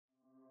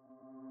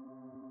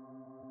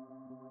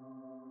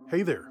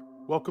Hey there,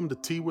 welcome to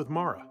Tea with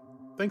Mara.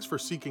 Thanks for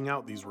seeking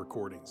out these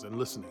recordings and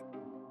listening.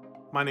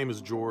 My name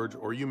is George,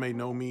 or you may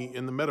know me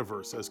in the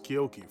metaverse as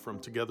Kyoki from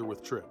Together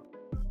with Trip.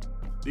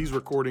 These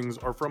recordings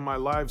are from my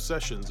live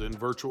sessions in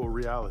virtual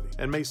reality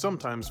and may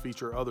sometimes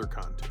feature other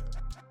content.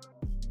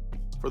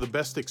 For the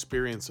best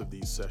experience of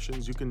these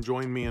sessions, you can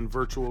join me in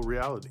virtual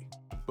reality.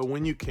 But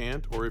when you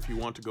can't, or if you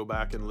want to go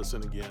back and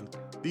listen again,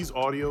 these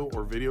audio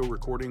or video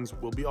recordings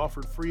will be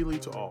offered freely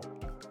to all.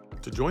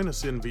 To join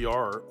us in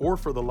VR or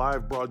for the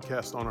live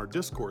broadcast on our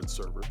Discord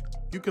server,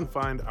 you can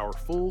find our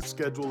full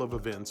schedule of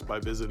events by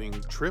visiting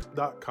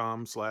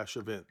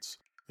trip.com/events,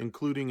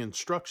 including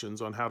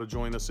instructions on how to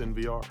join us in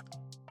VR.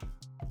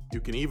 You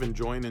can even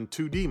join in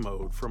 2D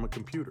mode from a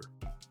computer.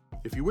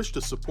 If you wish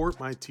to support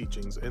my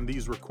teachings and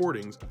these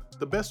recordings,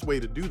 the best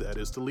way to do that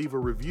is to leave a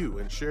review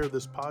and share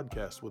this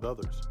podcast with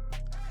others.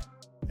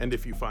 And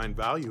if you find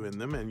value in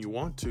them and you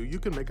want to, you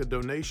can make a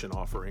donation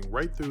offering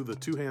right through the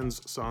Two Hands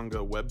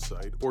Sangha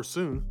website or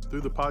soon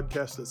through the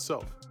podcast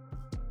itself.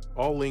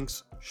 All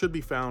links should be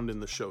found in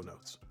the show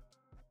notes.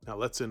 Now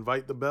let's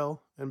invite the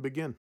bell and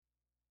begin.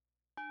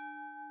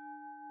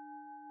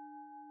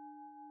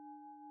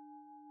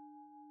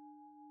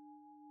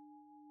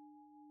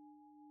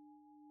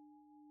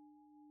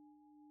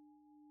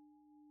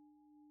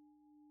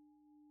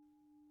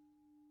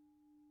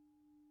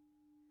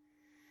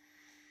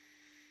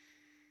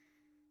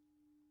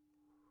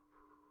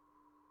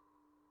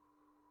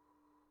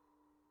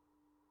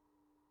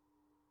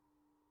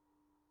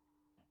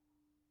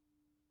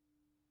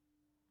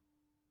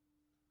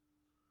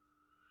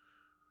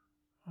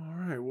 All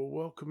right, well,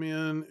 welcome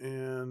in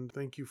and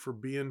thank you for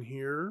being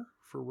here.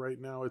 For right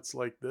now, it's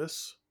like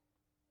this.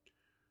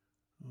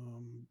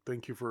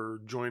 Thank you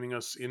for joining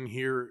us in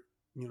here,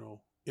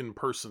 in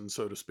person,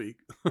 so to speak,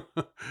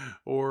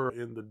 or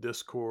in the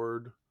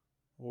Discord,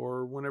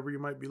 or whenever you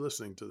might be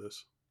listening to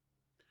this.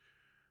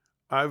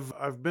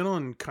 I've been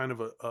on kind of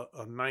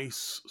a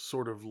nice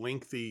sort of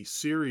lengthy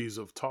series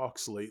of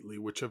talks lately,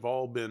 which have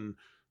all been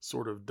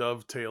sort of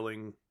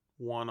dovetailing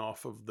one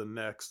off of the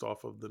next,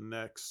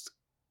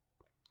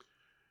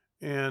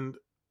 and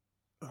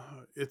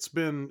it's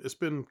been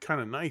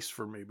kind of nice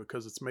for me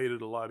because it's made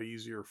it a lot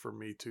easier for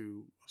me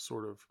to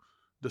sort of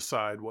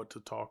decide what to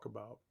talk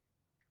about.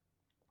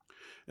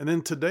 And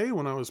then today,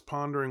 when I was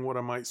pondering what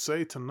I might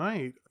say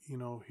tonight,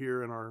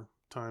 here in our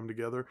time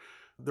together,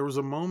 there was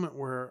a moment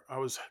where I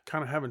was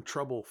kind of having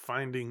trouble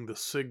finding the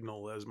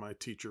signal, as my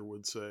teacher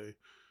would say.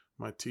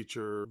 My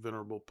teacher,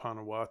 Venerable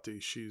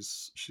Panawati,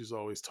 she's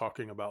always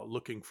talking about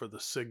looking for the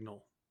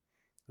signal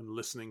and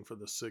listening for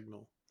the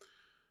signal.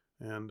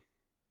 And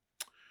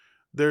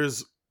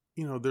there's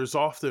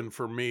often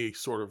for me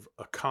sort of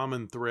a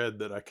common thread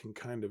that I can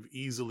kind of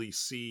easily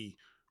see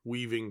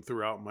weaving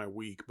throughout my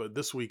week. But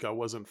this week I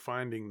wasn't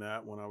finding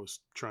that when I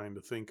was trying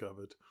to think of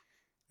it.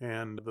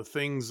 And the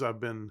things I've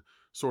been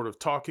sort of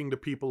talking to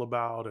people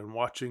about and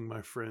watching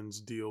my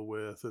friends deal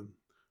with and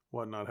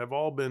whatnot have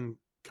all been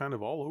kind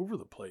of all over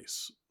the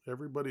place.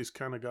 Everybody's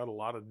kind of got a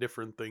lot of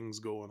different things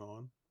going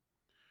on.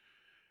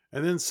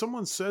 And then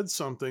someone said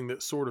something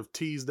that sort of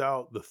teased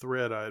out the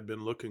thread I had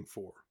been looking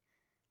for.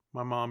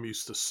 My mom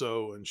used to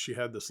sew, and she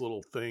had this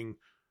little thing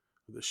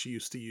that she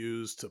used to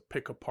use to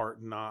pick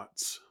apart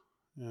knots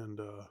and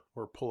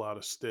or pull out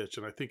a stitch.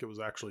 And I think it was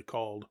actually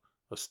called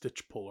a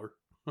stitch puller.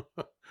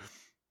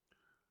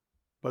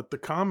 But the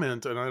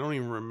comment, and I don't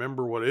even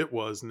remember what it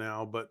was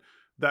now, but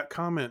that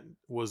comment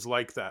was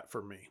like that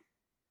for me.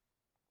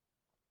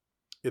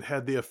 It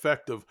had the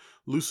effect of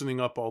loosening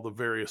up all the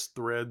various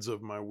threads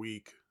of my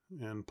week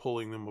and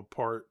pulling them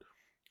apart,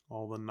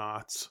 all the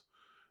knots,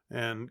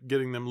 and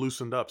getting them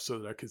loosened up so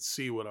that I could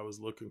see what I was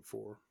looking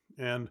for.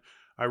 And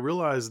I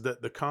realized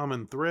that the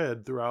common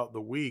thread throughout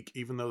the week,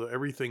 even though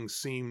everything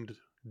seemed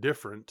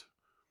different,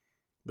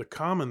 the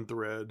common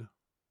thread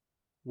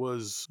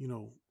was,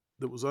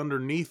 that was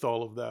underneath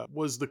all of that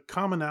was the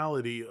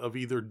commonality of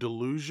either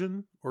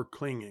delusion or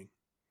clinging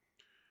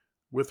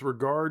with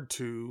regard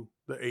to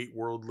the 8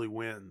 worldly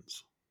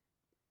winds,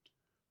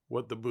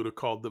 what the Buddha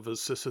called the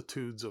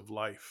vicissitudes of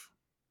life.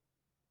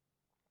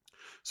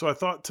 So I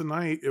thought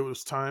tonight it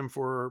was time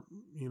for,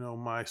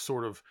 my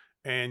sort of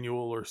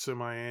annual or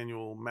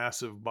semi-annual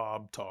massive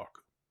Bob talk.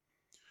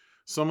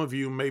 Some of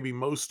you, maybe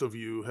most of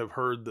you, have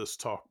heard this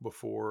talk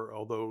before,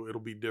 although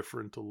it'll be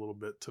different a little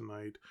bit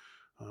tonight.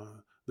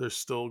 There's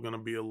still going to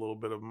be a little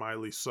bit of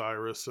Miley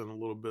Cyrus and a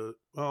little bit,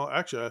 well,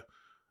 actually,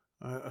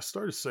 I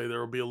started to say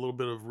there will be a little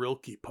bit of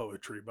Rilke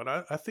poetry, but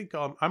I think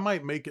I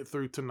might make it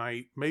through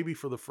tonight, maybe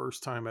for the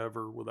first time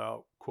ever,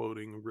 without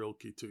quoting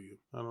Rilke to you.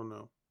 I don't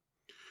know.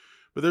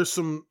 But there's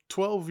some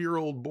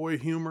 12-year-old boy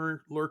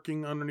humor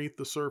lurking underneath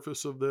the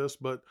surface of this,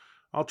 but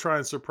I'll try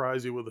and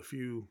surprise you with a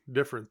few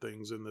different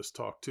things in this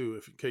talk too,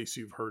 in case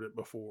you've heard it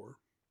before.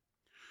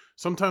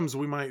 Sometimes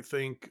we might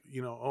think,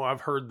 I've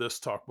heard this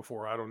talk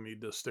before. I don't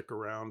need to stick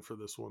around for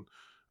this one.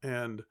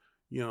 And,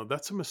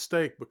 that's a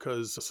mistake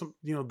because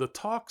the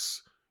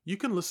talks, you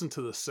can listen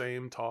to the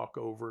same talk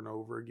over and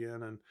over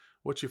again. And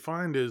what you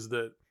find is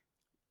that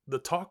the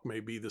talk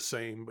may be the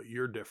same, but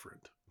you're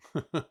different.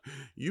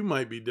 You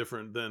might be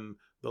different than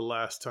the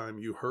last time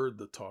you heard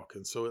the talk,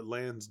 and so it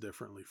lands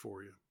differently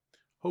for you.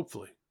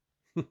 Hopefully.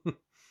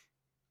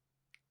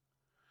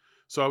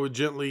 So I would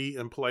gently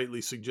and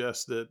politely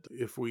suggest that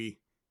if we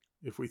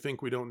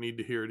think we don't need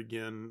to hear it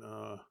again,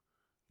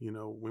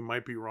 we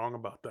might be wrong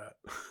about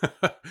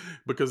that.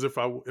 Because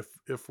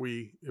if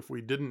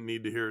we didn't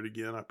need to hear it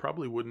again, I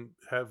probably wouldn't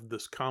have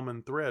this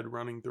common thread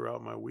running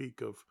throughout my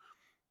week of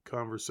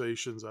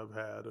conversations I've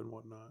had and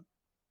whatnot.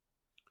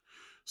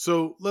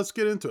 So let's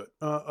get into it.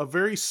 A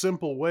very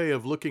simple way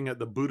of looking at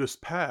the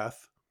Buddhist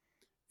path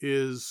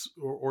is,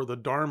 or the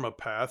Dharma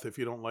path, if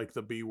you don't like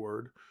the B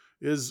word,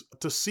 is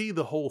to see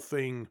the whole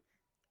thing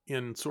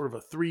in sort of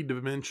a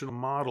three-dimensional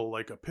model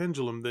like a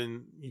pendulum.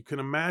 Then you can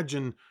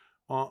imagine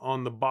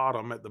on the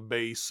bottom at the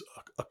base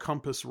a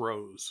compass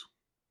rose.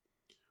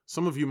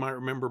 Some of you might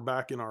remember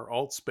back in our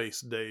alt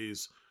space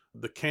days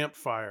the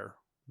campfire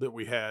that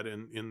we had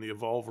in the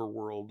Evolver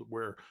world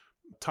where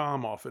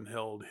Tom often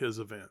held his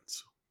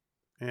events.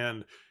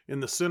 And in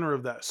the center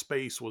of that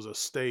space was a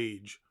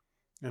stage.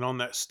 And on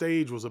that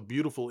stage was a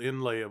beautiful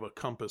inlay of a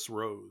compass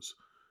rose.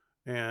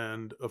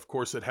 And of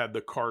course, it had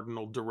the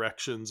cardinal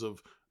directions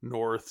of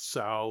north,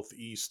 south,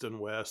 east, and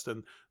west,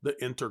 and the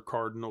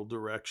intercardinal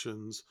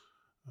directions.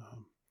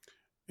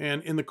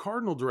 And in the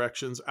cardinal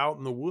directions, out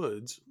in the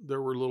woods,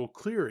 there were little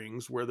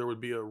clearings where there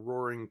would be a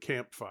roaring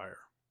campfire,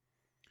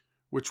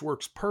 which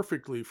works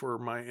perfectly for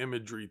my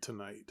imagery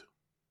tonight.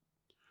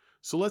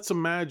 So let's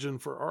imagine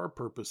for our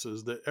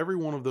purposes that every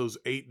one of those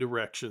 8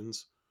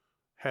 directions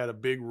had a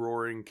big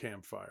roaring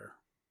campfire,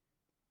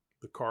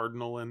 the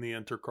cardinal and the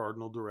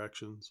intercardinal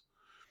directions.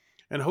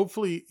 And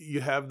hopefully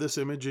you have this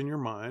image in your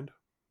mind,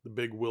 the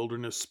big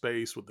wilderness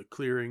space with the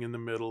clearing in the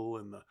middle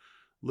and the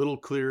little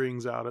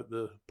clearings out at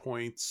the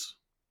points,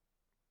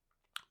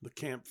 the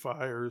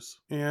campfires.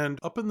 And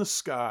up in the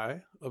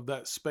sky of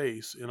that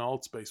space, in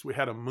alt space, we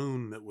had a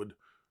moon that would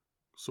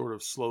sort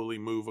of slowly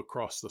move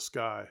across the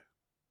sky.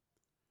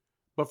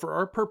 But for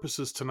our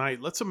purposes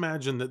tonight, let's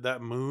imagine that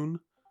that moon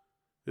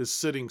is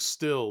sitting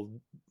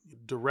still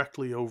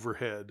directly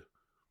overhead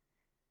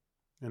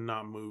and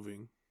not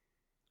moving,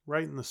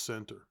 right in the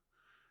center.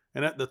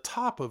 And at the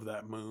top of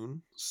that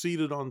moon,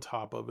 seated on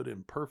top of it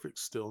in perfect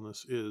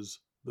stillness, is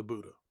the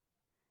Buddha,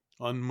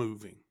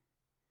 unmoving,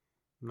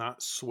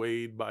 not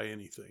swayed by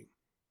anything.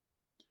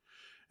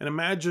 And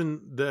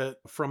imagine that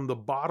from the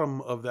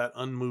bottom of that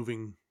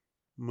unmoving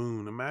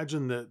moon,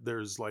 imagine that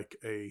there's like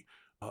a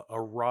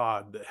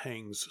rod that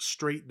hangs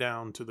straight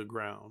down to the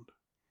ground.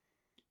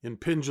 In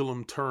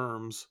pendulum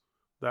terms,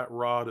 that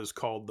rod is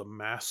called the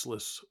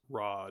Massless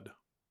rod,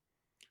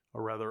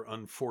 a rather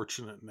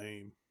unfortunate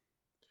name,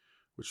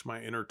 which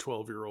my inner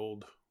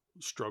 12-year-old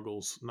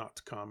struggles not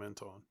to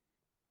comment on.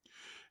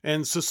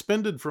 And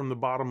suspended from the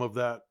bottom of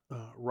that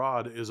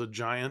rod is a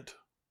giant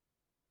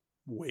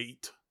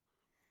weight,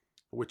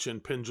 which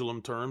in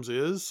pendulum terms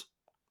is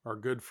our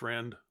good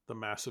friend, the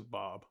Massive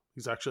Bob.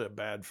 He's actually a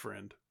bad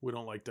friend. We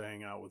don't like to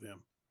hang out with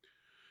him.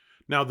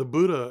 Now, the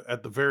Buddha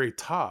at the very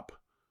top,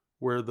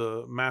 where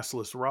the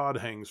massless rod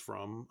hangs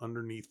from,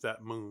 underneath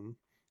that moon,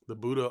 the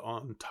Buddha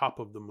on top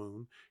of the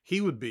moon,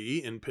 he would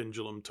be, in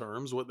pendulum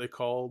terms, what they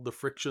call the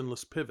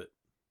frictionless pivot,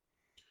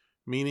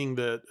 meaning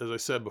that, as I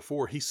said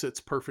before, he sits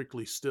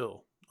perfectly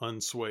still,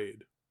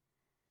 unswayed.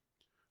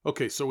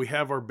 Okay, so we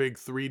have our big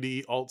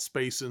 3D alt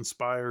space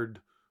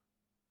inspired,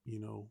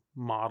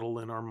 model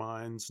in our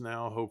minds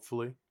now,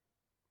 hopefully.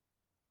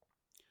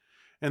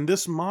 And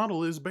this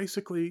model is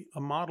basically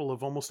a model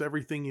of almost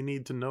everything you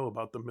need to know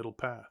about the middle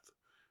path,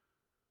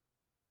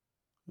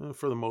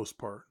 for the most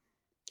part.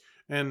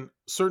 And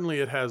certainly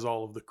it has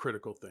all of the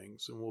critical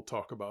things, and we'll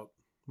talk about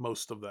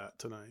most of that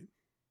tonight.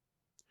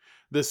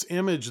 This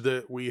image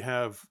that we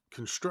have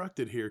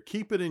constructed here,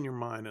 keep it in your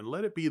mind and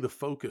let it be the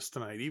focus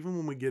tonight, even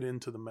when we get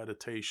into the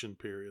meditation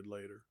period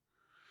later.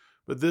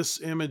 But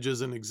this image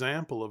is an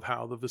example of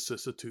how the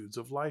vicissitudes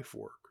of life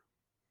work,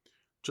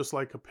 just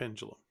like a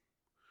pendulum.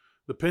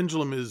 The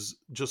pendulum is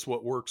just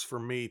what works for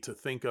me to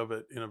think of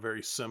it in a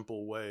very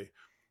simple way.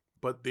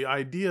 But the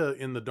idea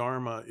in the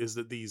Dharma is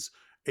that these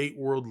 8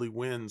 worldly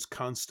winds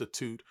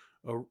constitute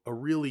a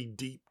really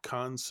deep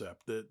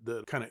concept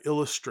that kind of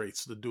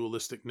illustrates the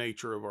dualistic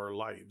nature of our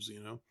lives,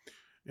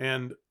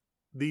 And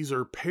these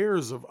are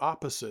pairs of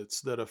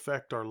opposites that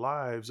affect our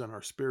lives and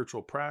our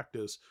spiritual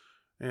practice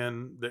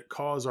and that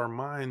cause our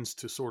minds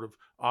to sort of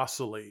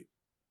oscillate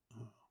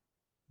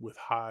with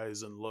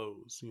highs and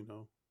lows,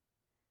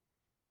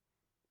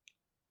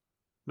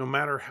 No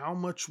matter how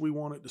much we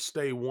want it to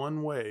stay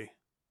one way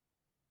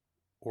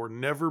or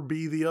never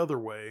be the other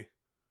way,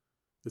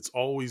 it's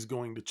always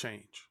going to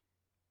change.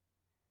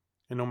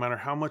 And no matter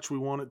how much we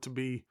want it to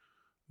be,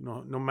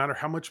 no matter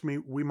how much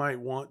we might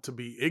want to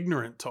be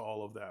ignorant to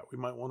all of that, we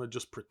might want to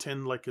just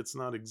pretend like it's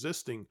not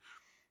existing,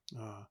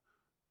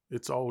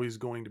 it's always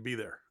going to be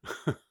there.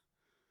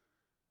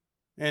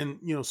 And,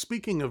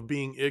 speaking of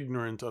being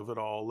ignorant of it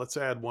all, let's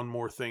add one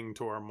more thing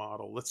to our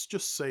model. Let's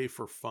just say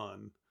for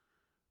fun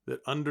that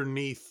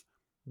underneath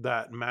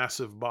that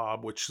massive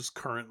bob, which is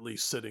currently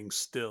sitting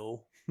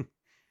still,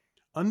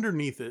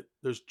 Underneath it,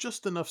 there's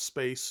just enough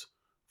space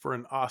for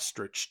an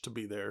ostrich to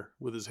be there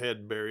with his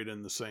head buried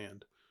in the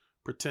sand,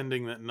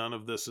 pretending that none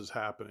of this is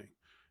happening.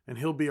 And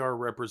he'll be our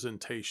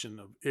representation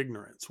of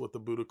ignorance, what the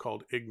Buddha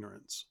called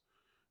ignorance.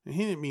 And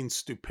he didn't mean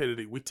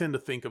stupidity. We tend to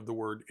think of the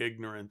word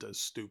ignorant as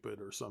stupid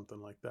or something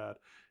like that.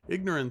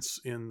 Ignorance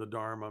in the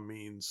Dharma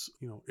means,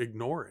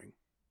 ignoring,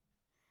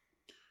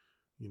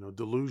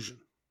 delusion.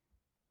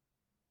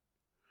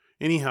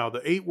 Anyhow,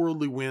 the 8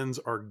 worldly winds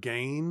are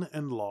gain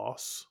and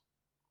loss.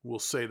 We'll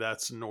say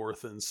that's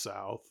north and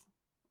south.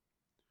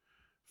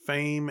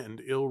 Fame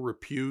and ill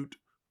repute,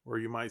 or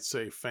you might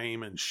say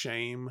fame and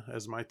shame,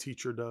 as my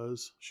teacher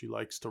does. She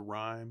likes to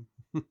rhyme.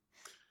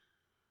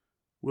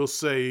 We'll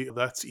say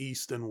that's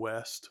east and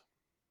west.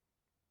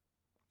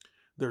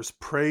 There's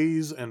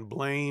praise and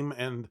blame,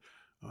 and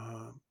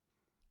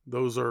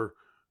those are,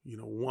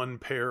 one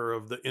pair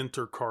of the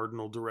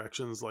intercardinal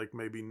directions, like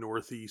maybe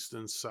northeast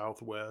and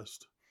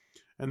southwest.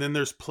 And then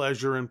there's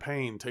pleasure and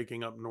pain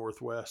taking up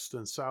northwest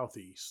and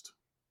southeast.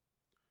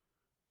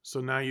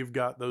 So now you've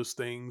got those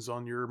things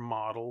on your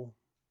model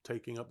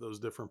taking up those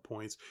different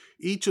points.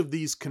 Each of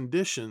these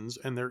conditions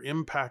and their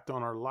impact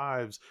on our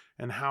lives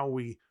and how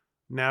we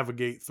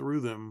navigate through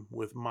them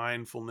with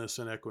mindfulness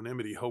and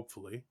equanimity,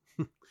 hopefully,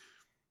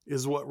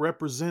 is what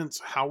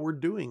represents how we're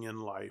doing in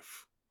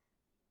life.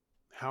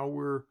 How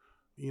we're,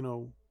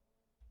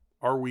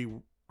 are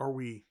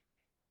we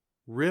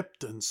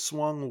ripped and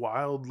swung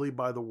wildly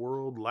by the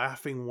world,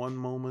 laughing one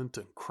moment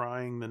and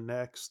crying the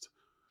next,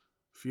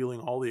 feeling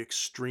all the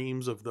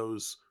extremes of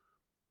those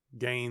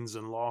gains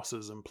and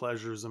losses and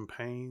pleasures and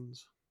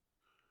pains?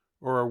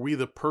 Or are we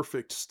the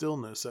perfect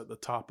stillness at the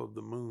top of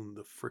the moon,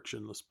 the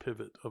frictionless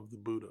pivot of the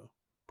Buddha?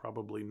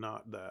 Probably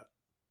not that.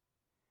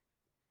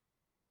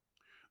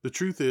 The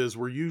truth is,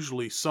 we're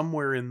usually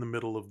somewhere in the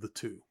middle of the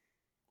two,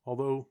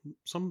 although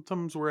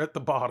sometimes we're at the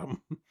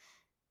bottom.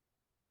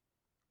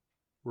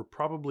 We're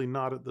probably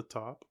not at the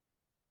top.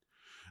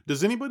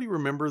 Does anybody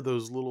remember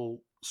those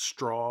little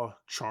straw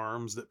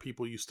charms that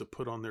people used to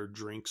put on their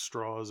drink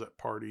straws at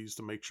parties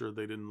to make sure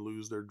they didn't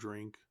lose their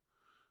drink?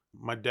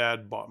 My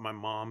dad bought my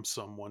mom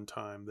some one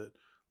time that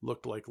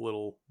looked like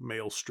little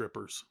male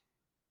strippers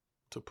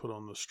to put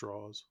on the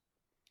straws.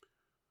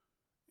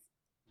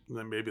 And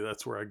then maybe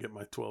that's where I get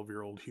my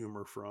 12-year-old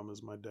humor from,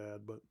 is my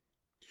dad. But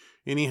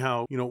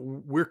anyhow,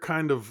 we're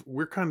kind of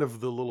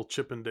the little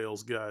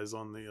Chippendales guys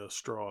on the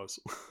straws.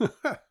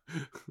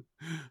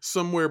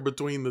 Somewhere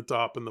between the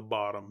top and the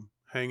bottom,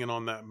 hanging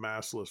on that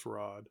massless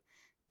rod,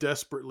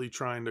 desperately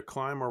trying to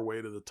climb our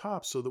way to the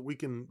top so that we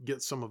can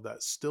get some of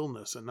that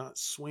stillness and not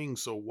swing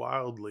so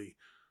wildly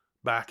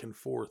back and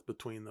forth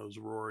between those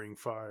roaring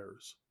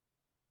fires.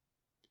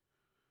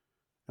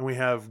 And we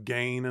have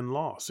gain and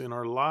loss in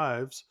our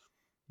lives.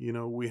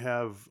 We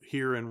have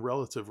here in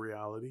relative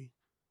reality.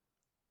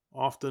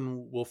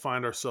 Often we'll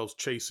find ourselves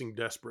chasing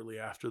desperately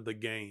after the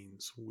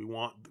gains. We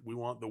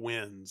want the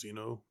wins,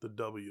 the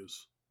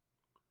W's.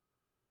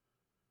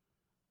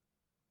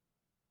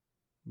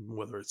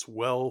 Whether it's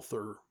wealth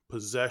or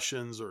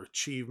possessions or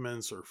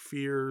achievements or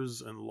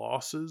fears and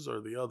losses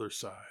are the other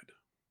side.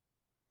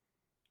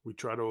 We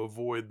try to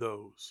avoid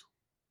those.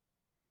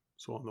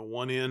 So on the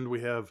one end,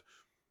 we have,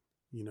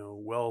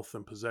 wealth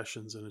and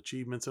possessions and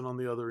achievements, and on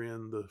the other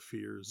end, the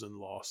fears and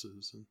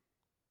losses and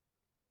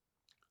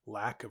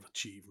lack of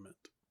achievement.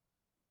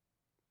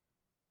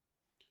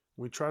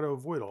 We try to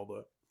avoid all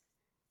that.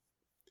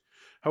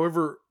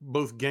 However,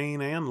 both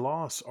gain and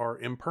loss are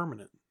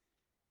impermanent.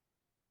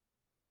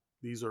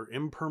 These are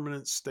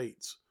impermanent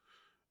states.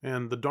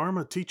 And the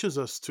Dharma teaches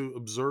us to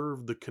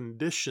observe the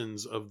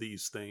conditions of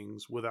these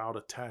things without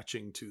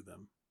attaching to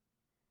them.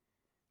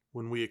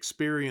 When we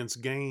experience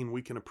gain,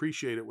 we can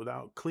appreciate it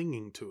without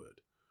clinging to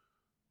it.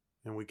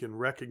 And we can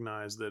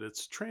recognize that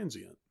it's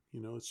transient,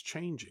 it's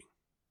changing.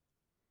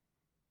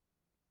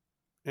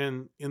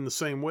 And in the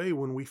same way,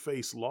 when we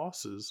face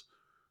losses,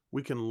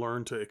 we can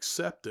learn to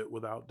accept it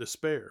without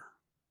despair,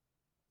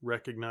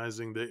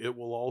 recognizing that it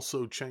will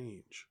also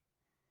change.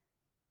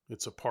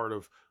 It's a part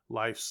of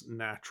life's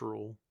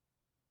natural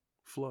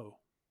flow.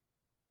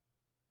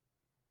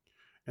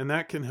 And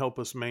that can help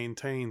us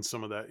maintain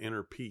some of that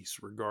inner peace,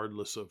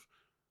 regardless of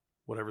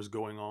whatever's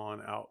going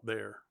on out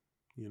there,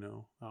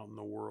 out in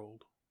the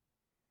world.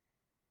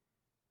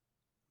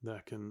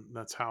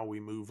 That's how we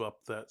move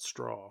up that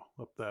straw,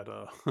 up that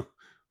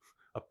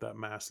up that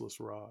massless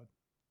rod.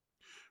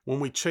 When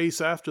we chase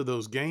after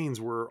those gains,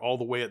 we're all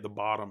the way at the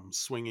bottom,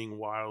 swinging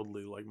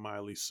wildly like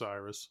Miley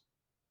Cyrus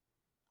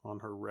on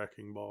her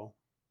wrecking ball.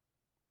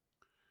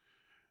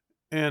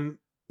 And,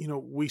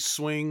 we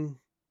swing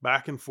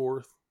back and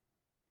forth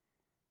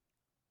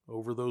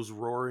over those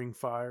roaring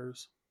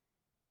fires.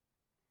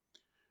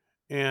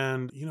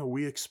 And,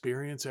 we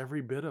experience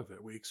every bit of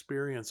it. We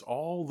experience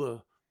all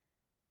the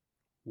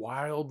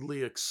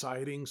wildly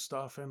exciting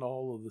stuff and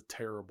all of the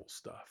terrible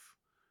stuff.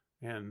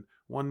 And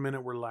one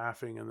minute we're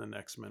laughing and the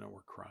next minute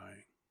we're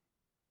crying.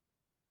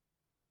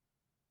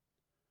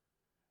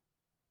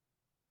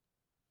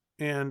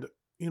 And,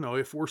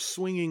 if we're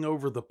swinging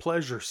over the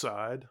pleasure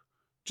side,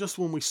 just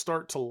when we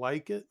start to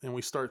like it and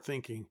we start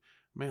thinking,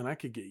 man, I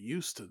could get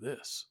used to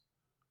this.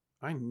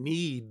 I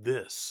need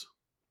this.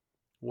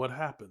 What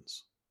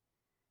happens?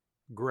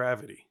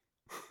 Gravity,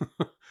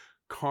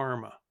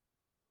 karma.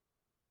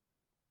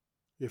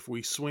 If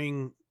we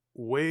swing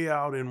way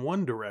out in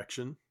one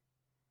direction,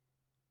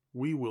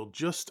 we will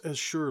just as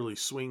surely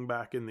swing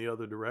back in the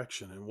other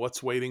direction. And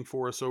what's waiting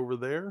for us over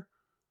there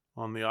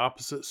on the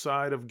opposite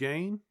side of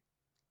gain?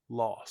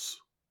 Loss.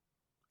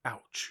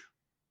 Ouch.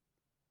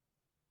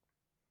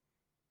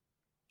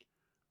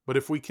 But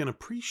if we can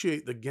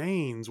appreciate the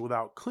gains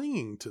without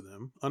clinging to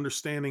them,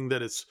 understanding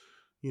that it's,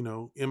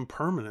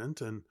 impermanent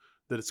and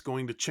that it's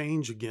going to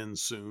change again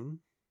soon,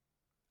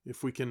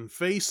 if we can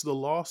face the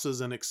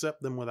losses and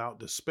accept them without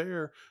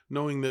despair,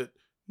 knowing that,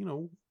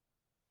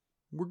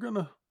 we're going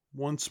to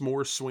once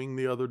more swing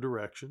the other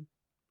direction,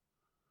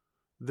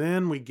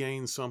 then we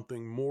gain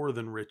something more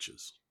than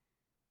riches.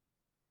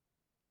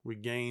 We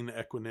gain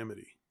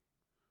equanimity.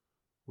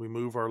 We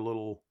move our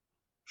little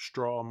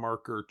straw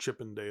marker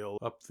Chippendale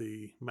up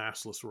the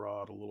massless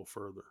rod a little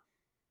further.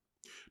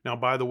 Now,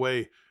 by the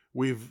way,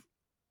 we've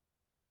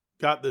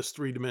got this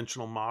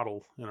three-dimensional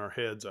model in our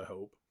heads, I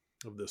hope,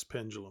 of this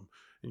pendulum.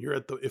 And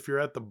if you're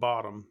at the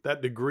bottom,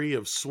 that degree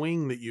of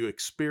swing that you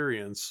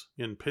experience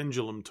in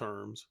pendulum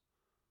terms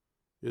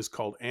is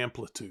called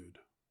amplitude.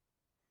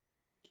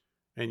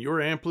 And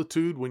your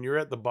amplitude when you're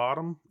at the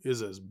bottom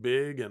is as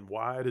big and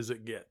wide as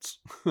it gets.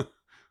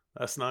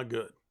 That's not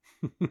good.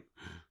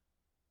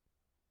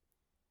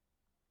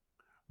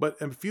 But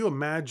if you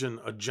imagine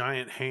a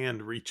giant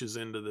hand reaches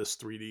into this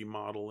 3D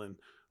model and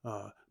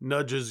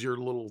nudges your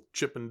little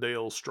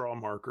Chippendale straw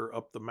marker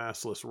up the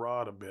massless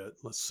rod a bit,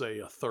 let's say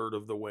a third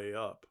of the way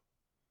up,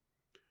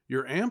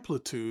 your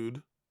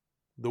amplitude,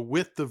 the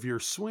width of your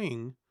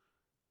swing,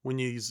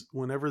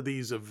 whenever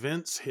these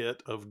events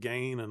hit of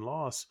gain and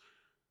loss,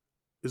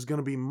 is going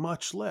to be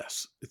much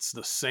less. It's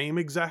the same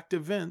exact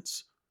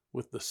events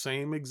with the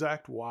same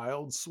exact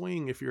wild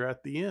swing if you're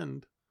at the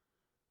end.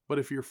 But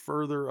if you're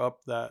further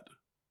up that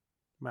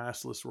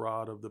massless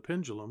rod of the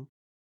pendulum.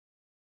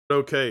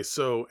 Okay,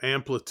 so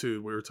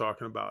amplitude we were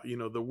talking about,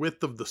 the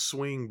width of the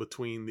swing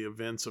between the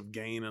events of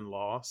gain and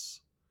loss.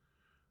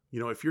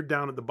 If you're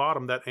down at the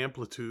bottom, that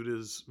amplitude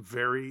is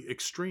very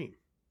extreme.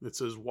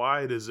 It's as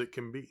wide as it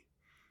can be.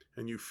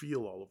 And you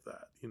feel all of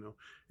that,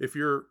 If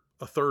you're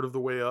a third of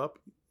the way up,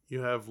 you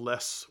have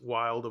less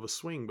wild of a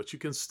swing, but you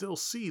can still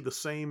see the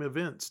same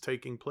events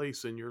taking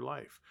place in your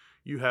life.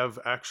 You have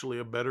actually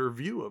a better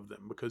view of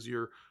them because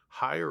you're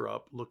higher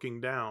up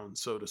looking down,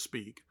 so to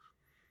speak.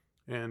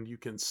 And you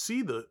can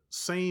see the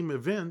same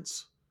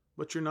events,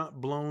 but you're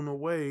not blown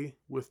away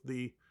with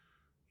the,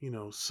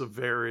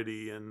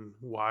 severity and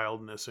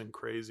wildness and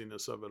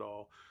craziness of it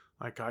all.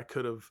 Like I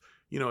could have,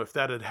 if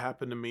that had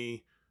happened to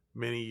me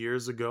many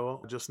years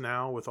ago, just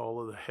now with all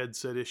of the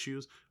headset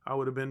issues, I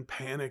would have been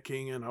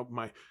panicking and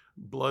my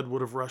blood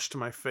would have rushed to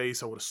my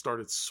face. I would have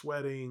started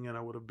sweating and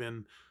I would have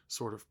been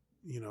sort of,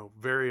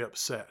 very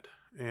upset.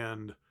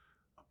 And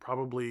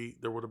probably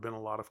there would have been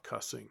a lot of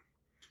cussing.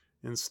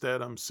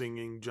 Instead, I'm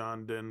singing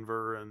John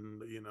Denver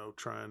and,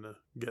 trying to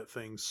get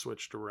things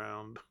switched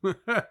around.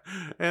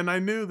 And I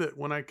knew that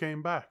when I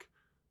came back,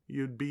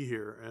 you'd be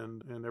here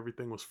and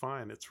everything was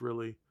fine. It's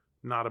really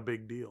not a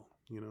big deal,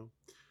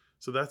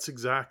 So that's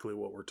exactly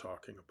what we're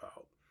talking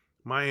about.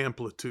 My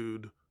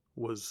amplitude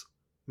was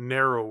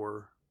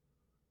narrower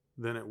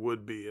than it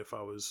would be if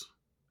I was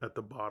at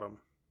the bottom.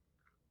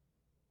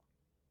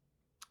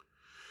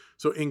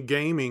 So in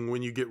gaming,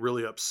 when you get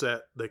really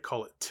upset, they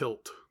call it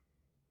tilt.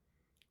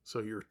 So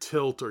your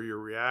tilt or your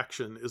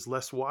reaction is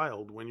less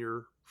wild when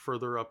you're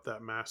further up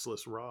that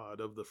massless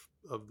rod of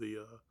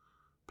the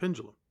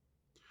pendulum.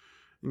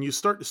 And you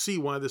start to see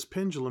why this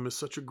pendulum is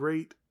such a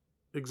great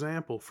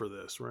example for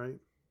this, right?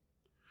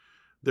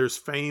 There's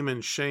fame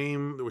and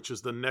shame, which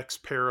is the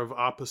next pair of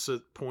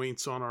opposite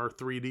points on our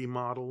 3D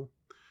model.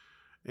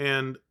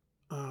 And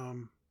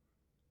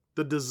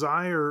the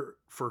desire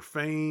for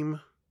fame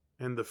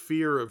and the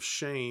fear of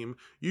shame,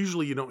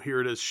 usually you don't hear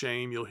it as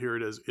shame, you'll hear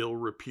it as ill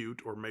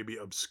repute or maybe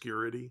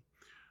obscurity.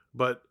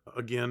 But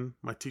again,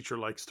 my teacher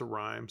likes to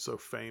rhyme, so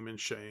fame and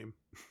shame.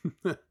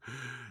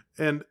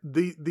 And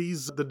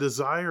the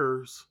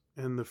desires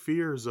and the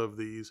fears of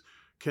these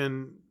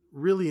can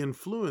really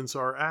influence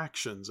our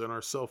actions and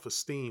our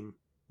self-esteem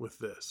with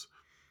this.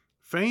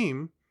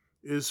 Fame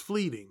is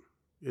fleeting.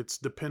 It's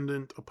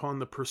dependent upon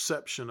the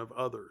perception of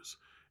others.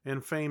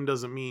 And fame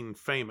doesn't mean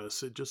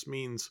famous. It just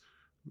means,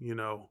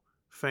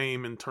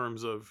 fame in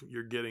terms of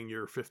you're getting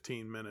your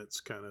 15 minutes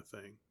kind of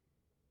thing.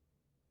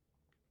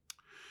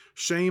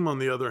 Shame, on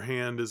the other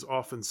hand, is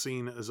often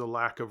seen as a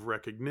lack of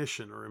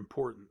recognition or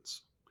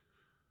importance.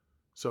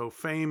 So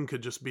fame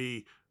could just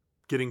be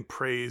getting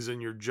praise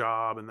in your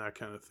job and that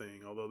kind of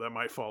thing, although that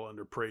might fall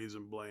under praise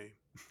and blame.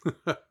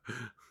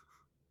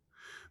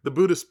 The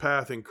Buddhist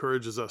path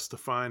encourages us to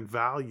find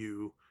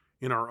value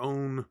in our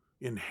own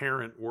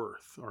inherent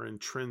worth, our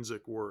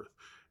intrinsic worth,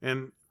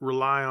 and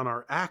rely on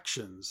our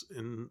actions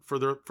for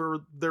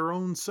their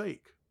own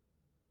sake.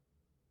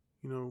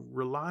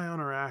 rely on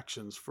our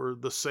actions for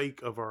the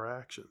sake of our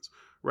actions,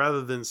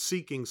 rather than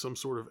seeking some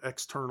sort of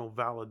external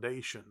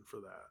validation for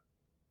that.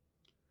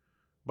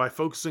 By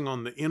focusing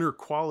on the inner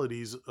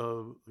qualities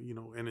of,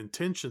 and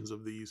intentions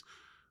of these,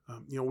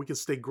 we can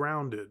stay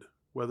grounded,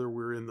 whether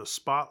we're in the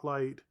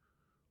spotlight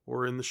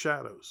or in the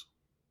shadows.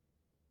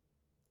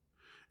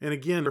 And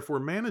again, if we're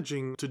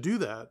managing to do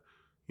that,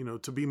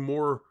 to be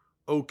more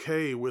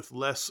okay with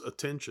less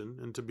attention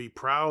and to be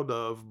proud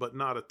of, but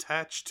not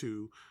attached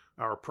to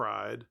our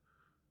pride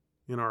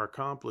in our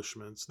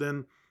accomplishments,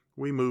 then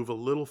we move a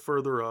little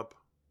further up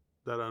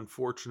that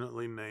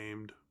unfortunately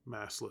named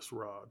massless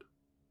rod.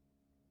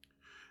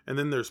 And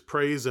then there's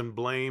praise and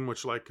blame,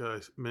 which, like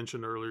I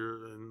mentioned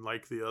earlier, and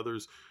like the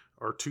others,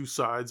 are two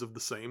sides of the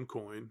same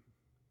coin.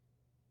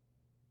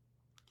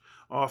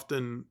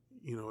 Often,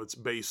 it's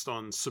based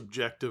on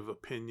subjective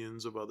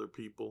opinions of other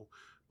people.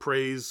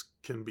 Praise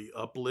can be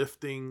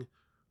uplifting.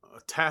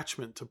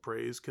 Attachment to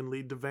praise can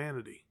lead to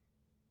vanity.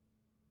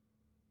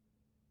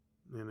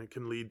 And it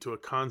can lead to a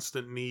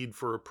constant need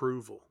for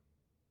approval.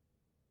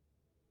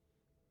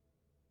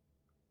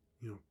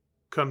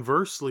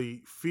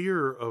 Conversely,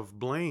 fear of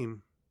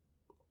blame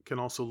can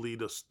also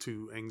lead us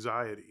to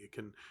anxiety. It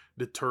can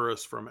deter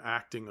us from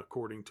acting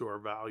according to our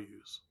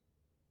values.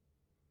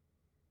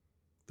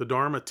 The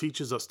Dharma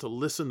teaches us to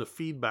listen to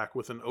feedback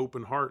with an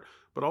open heart,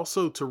 but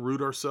also to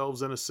root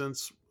ourselves in a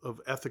sense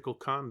of ethical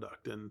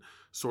conduct and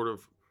sort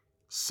of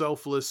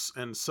selfless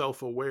and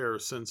self-aware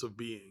sense of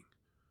being,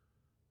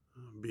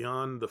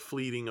 beyond the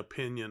fleeting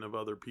opinion of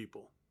other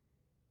people.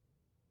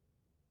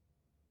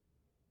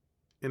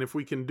 And if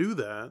we can do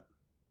that,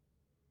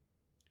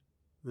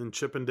 then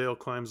Chippendale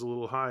climbs a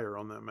little higher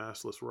on that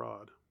massless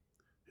rod.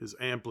 His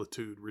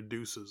amplitude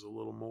reduces a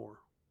little more.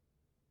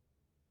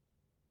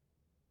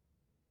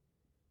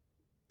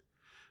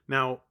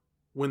 Now,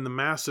 when the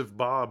massive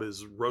bob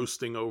is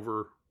roasting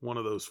over one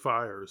of those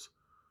fires,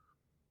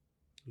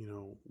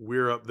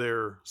 we're up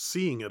there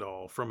seeing it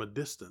all from a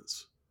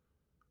distance,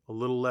 a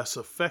little less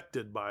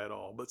affected by it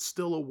all, but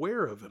still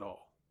aware of it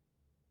all.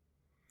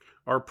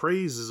 Our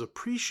praise is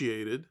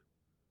appreciated,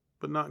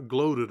 but not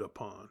gloated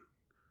upon.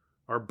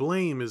 Our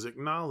blame is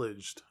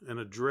acknowledged and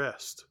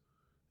addressed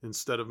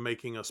instead of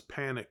making us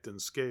panicked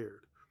and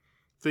scared.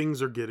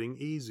 Things are getting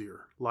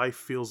easier. Life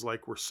feels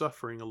like we're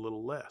suffering a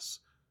little less.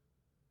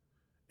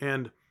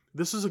 And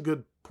this is a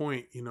good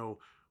point,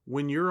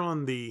 when you're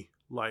on the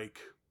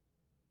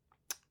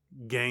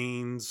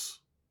gains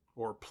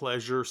or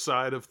pleasure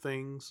side of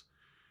things,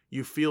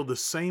 you feel the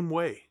same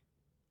way.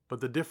 But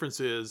the difference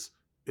is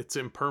it's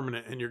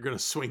impermanent and you're going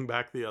to swing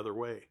back the other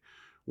way.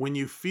 When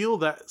you feel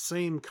that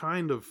same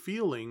kind of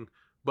feeling,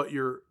 but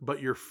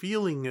you're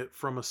feeling it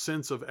from a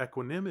sense of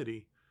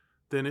equanimity,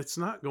 then it's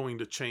not going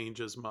to change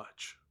as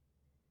much.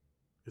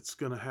 It's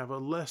going to have a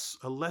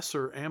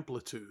lesser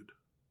amplitude.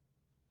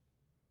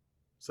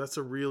 So that's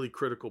a really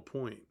critical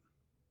point.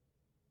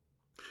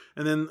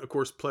 And then, of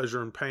course,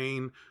 pleasure and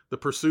pain. The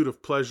pursuit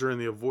of pleasure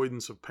and the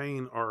avoidance of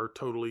pain are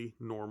totally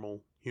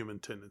normal human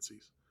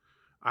tendencies.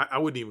 I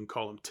wouldn't even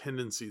call them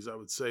tendencies. I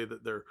would say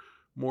that they're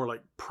more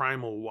like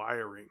primal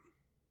wiring.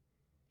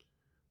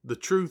 The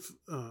truth,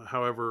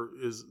 however,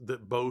 is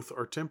that both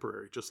are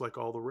temporary, just like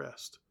all the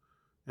rest.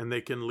 And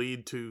they can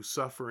lead to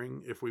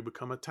suffering if we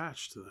become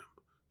attached to them,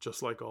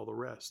 just like all the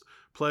rest.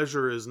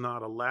 Pleasure is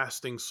not a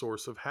lasting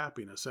source of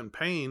happiness. And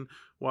pain,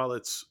 while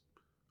it's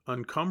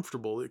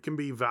uncomfortable, it can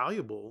be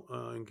valuable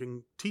and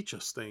can teach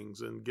us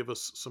things and give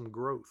us some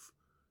growth,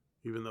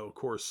 even though, of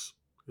course,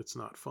 it's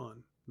not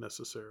fun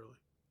necessarily.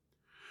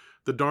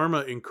 The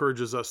Dharma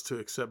encourages us to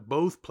accept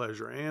both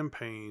pleasure and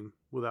pain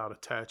without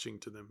attaching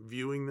to them,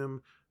 viewing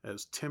them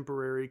as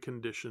temporary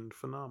conditioned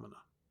phenomena,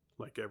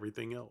 like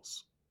everything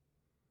else.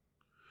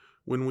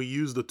 When we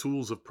use the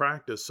tools of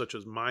practice, such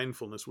as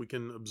mindfulness, we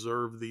can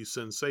observe these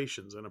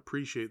sensations and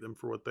appreciate them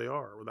for what they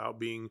are without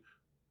being,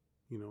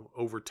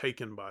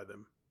 overtaken by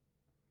them,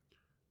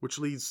 which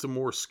leads to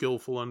more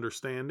skillful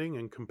understanding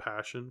and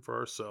compassion for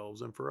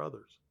ourselves and for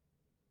others.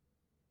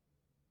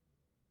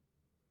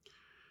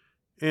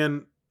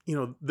 And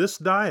this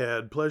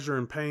dyad, pleasure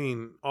and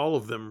pain, all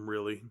of them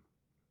really,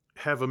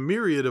 have a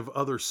myriad of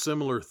other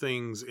similar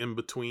things in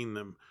between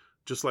them,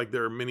 just like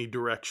there are many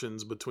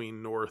directions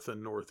between north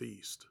and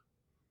northeast.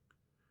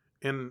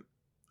 And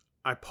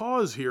I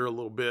pause here a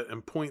little bit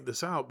and point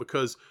this out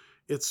because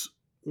it's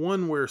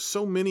one where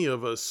so many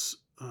of us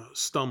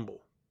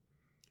stumble,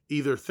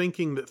 either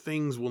thinking that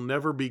things will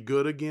never be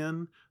good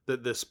again,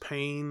 that this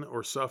pain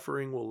or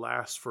suffering will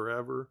last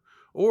forever,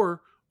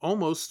 or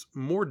almost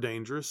more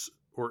dangerous,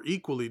 or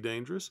equally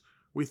dangerous,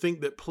 we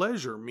think that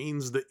pleasure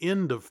means the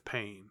end of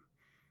pain.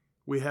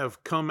 We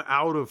have come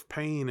out of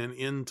pain and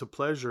into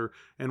pleasure,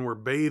 and we're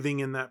bathing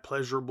in that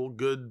pleasurable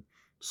good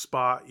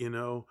spot,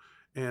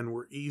 and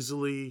we're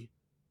easily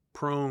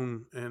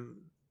prone and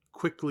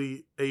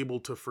quickly able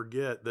to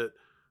forget that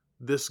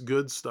this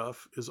good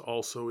stuff is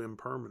also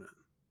impermanent,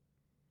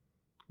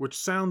 which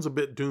sounds a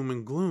bit doom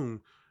and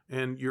gloom,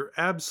 and you're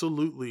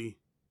absolutely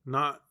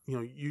not,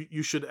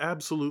 you should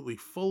absolutely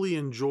fully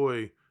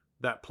enjoy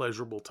that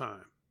pleasurable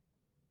time.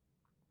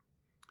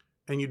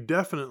 And you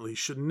definitely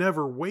should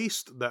never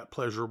waste that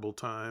pleasurable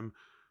time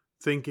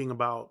thinking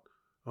about,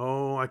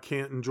 oh, I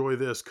can't enjoy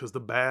this because the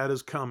bad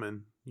is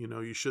coming.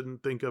 You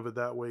shouldn't think of it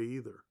that way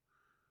either.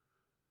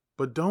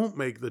 But don't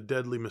make the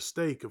deadly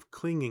mistake of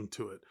clinging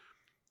to it.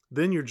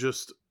 Then you're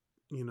just,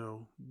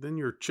 then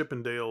your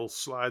Chippendale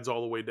slides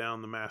all the way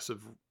down the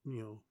massive,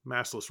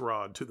 massless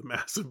rod to the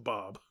massive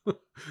bob.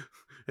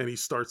 And he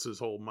starts his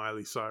whole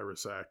Miley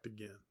Cyrus act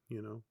again.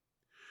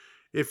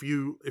 If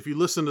you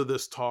listen to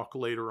this talk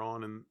later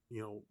on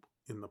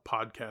in the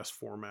podcast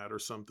format or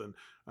something,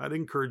 I'd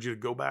encourage you to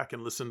go back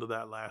and listen to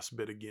that last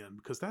bit again,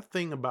 because that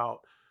thing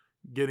about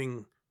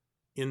getting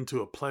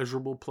into a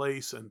pleasurable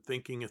place and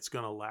thinking it's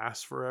going to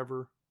last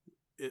forever,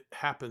 it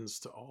happens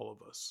to all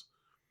of us.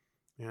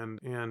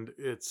 And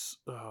it's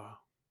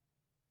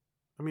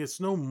it's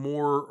no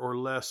more or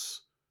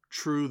less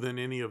true than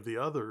any of the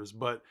others,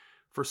 but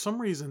for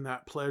some reason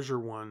that pleasure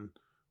one,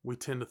 we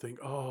tend to think,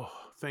 oh,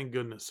 thank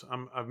goodness,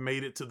 I've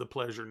made it to the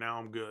pleasure, now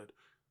I'm good.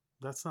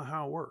 That's not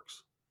how it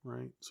works,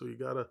 right? So you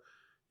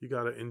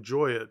gotta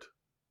enjoy it,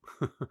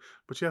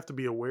 but you have to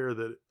be aware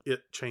that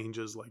it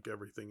changes like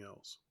everything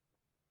else.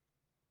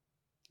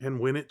 And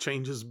when it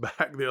changes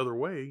back the other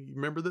way,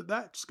 remember that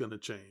that's going to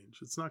change.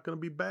 It's not going to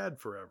be bad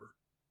forever.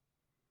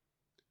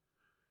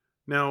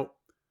 Now,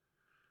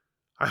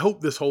 I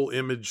hope this whole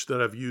image that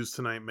I've used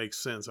tonight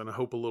makes sense, and I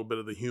hope a little bit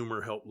of the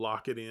humor helped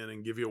lock it in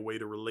and give you a way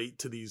to relate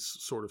to these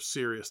sort of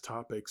serious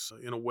topics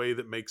in a way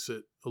that makes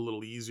it a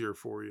little easier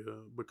for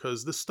you,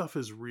 because this stuff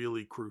is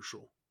really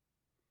crucial.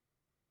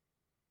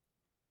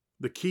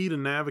 The key to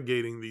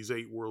navigating these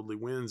 8 worldly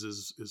winds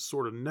is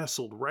sort of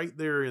nestled right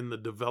there in the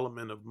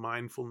development of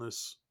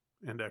mindfulness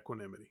and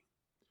equanimity.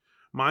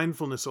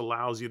 Mindfulness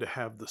allows you to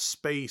have the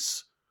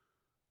space,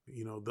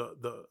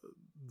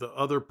 the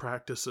other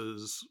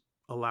practices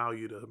allow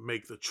you to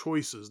make the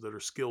choices that are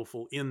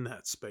skillful in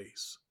that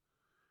space.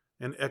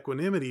 And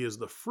equanimity is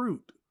the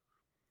fruit,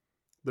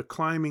 the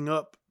climbing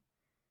up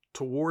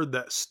toward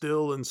that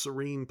still and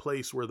serene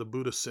place where the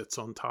Buddha sits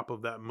on top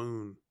of that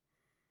moon,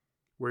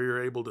 where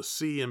you're able to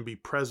see and be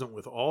present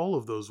with all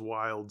of those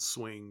wild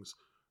swings,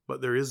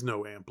 but there is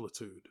no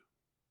amplitude.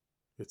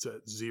 It's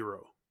at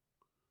zero.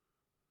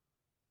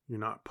 You're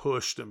not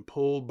pushed and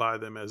pulled by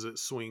them as it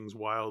swings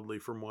wildly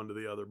from one to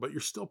the other, but you're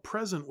still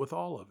present with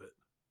all of it.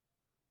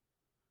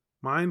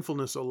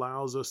 Mindfulness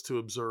allows us to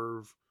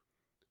observe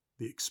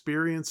the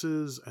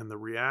experiences and the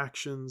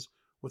reactions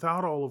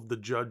without all of the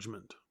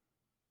judgment,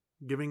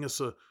 giving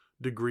us a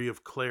degree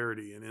of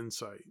clarity and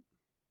insight.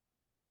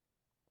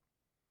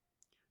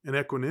 And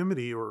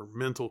equanimity, or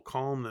mental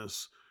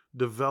calmness,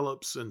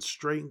 develops and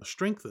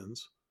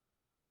strengthens,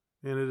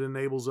 and it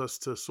enables us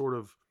to sort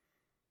of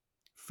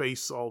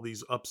face all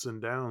these ups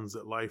and downs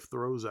that life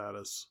throws at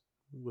us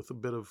with a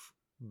bit of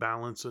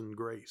balance and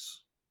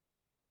grace.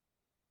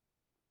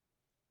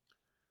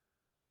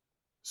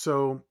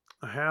 So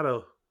I had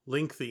a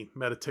lengthy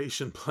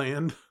meditation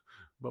planned,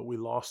 but we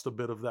lost a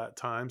bit of that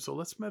time. So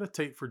let's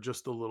meditate for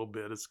just a little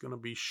bit. It's going to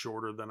be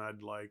shorter than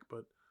I'd like,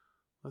 but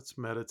let's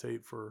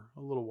meditate for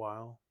a little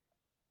while.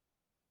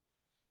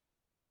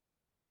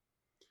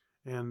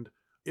 And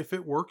if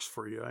it works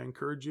for you, I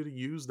encourage you to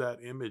use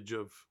that image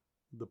of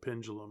the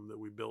pendulum that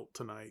we built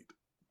tonight.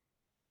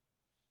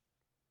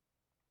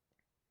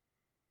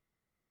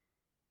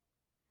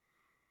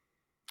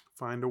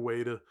 Find a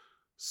way to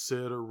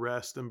sit or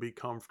rest and be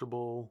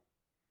comfortable,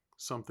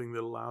 something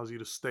that allows you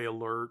to stay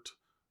alert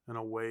and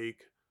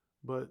awake,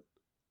 but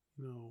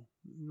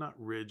not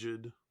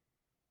rigid,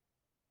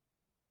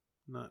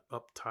 not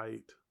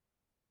uptight,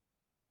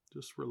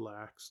 just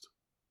relaxed.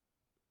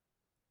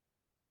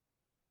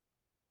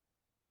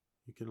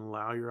 You can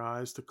allow your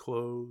eyes to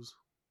close.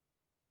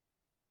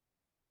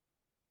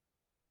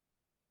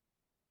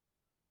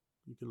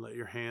 You can let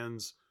your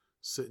hands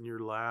sit in your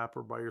lap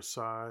or by your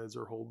sides,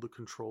 or hold the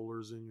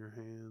controllers in your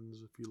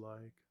hands if you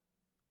like.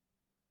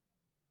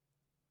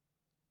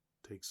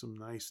 Take some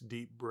nice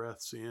deep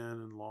breaths in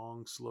and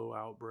long, slow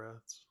out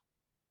breaths.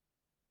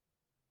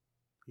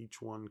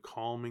 Each one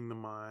calming the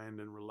mind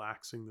and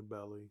relaxing the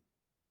belly.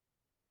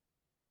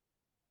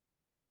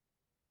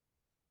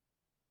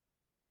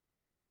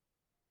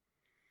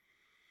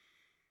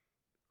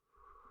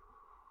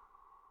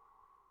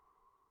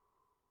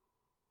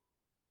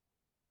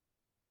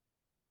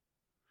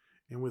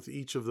 And with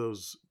each of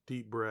those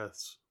deep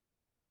breaths,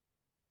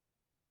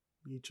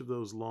 each of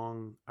those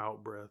long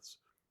out breaths,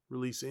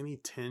 release any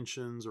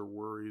tensions or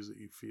worries that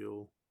you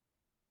feel.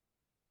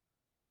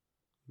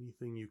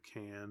 Anything you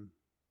can.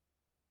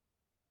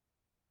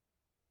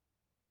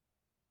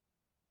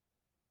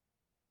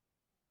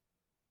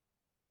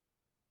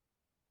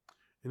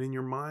 And in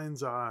your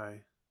mind's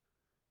eye,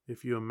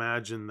 if you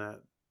imagine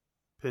that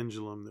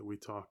pendulum that we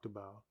talked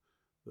about,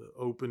 the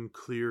open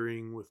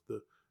clearing with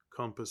the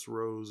compass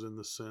rose in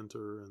the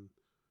center, and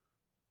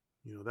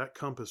that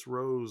compass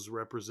rose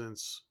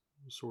represents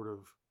sort of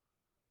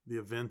the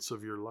events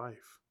of your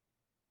life.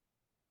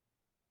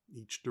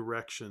 Each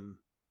direction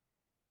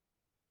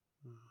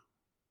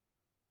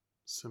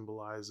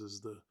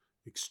symbolizes the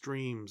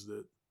extremes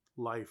that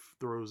life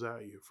throws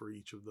at you for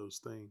each of those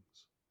things: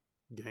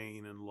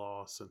 gain and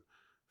loss, and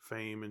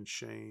fame and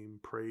shame,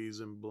 praise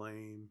and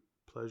blame,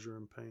 pleasure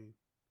and pain.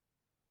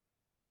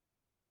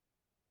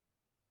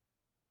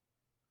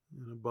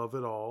 And above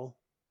it all,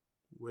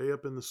 way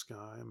up in the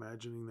sky,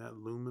 imagining that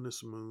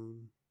luminous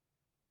moon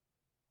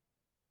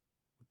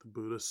with the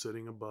Buddha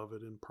sitting above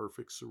it in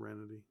perfect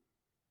serenity.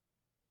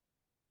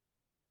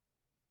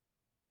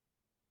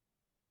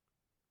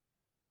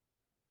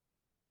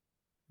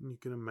 And you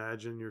can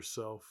imagine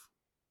yourself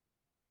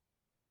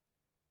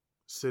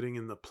sitting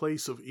in the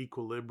place of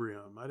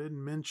equilibrium. I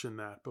didn't mention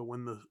that, but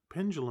when the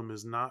pendulum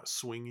is not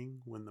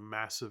swinging, when the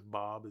massive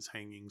bob is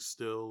hanging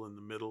still in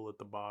the middle at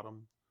the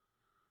bottom,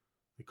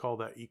 they call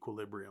that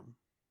equilibrium,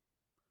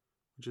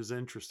 which is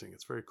interesting.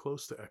 It's very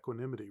close to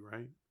equanimity,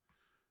 right?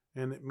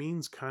 And it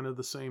means kind of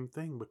the same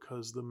thing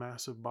because the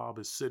massive bob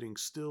is sitting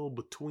still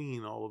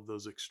between all of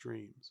those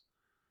extremes.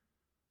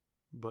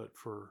 But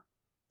for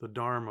the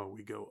Dharma,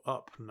 we go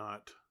up,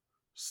 not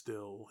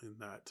still in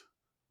that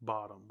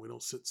bottom. We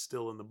don't sit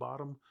still in the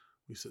bottom,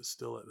 we sit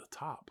still at the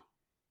top.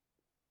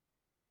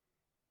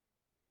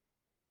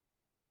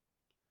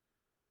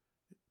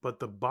 But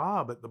the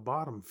bob at the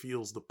bottom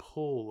feels the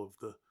pull of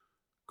the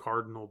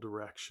cardinal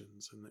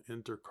directions and the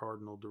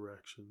intercardinal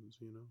directions,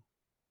 you know.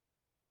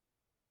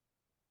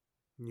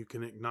 And you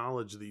can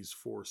acknowledge these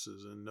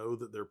forces and know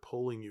that they're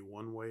pulling you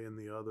one way and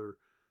the other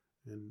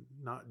and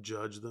not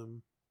judge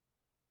them.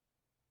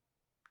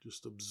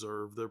 Just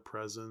observe their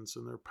presence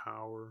and their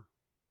power.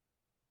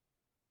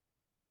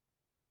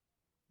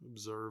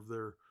 Observe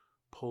their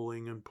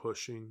pulling and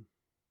pushing.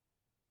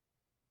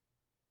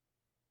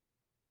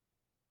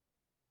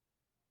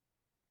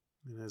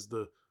 And as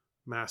the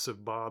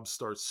massive bob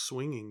starts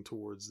swinging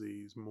towards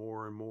these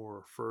more and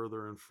more,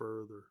 further and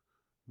further,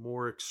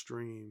 more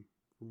extreme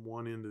from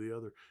one end to the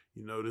other,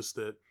 you notice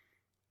that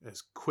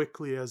as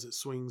quickly as it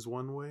swings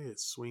one way, it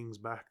swings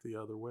back the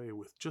other way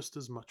with just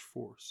as much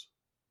force.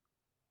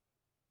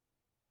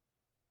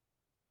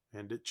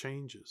 And it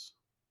changes.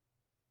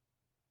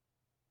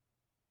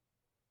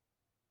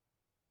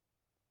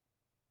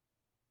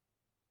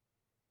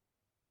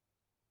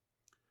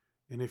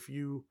 And if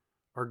you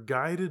are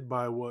guided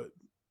by what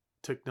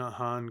Thich Nhat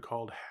Hanh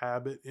called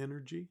habit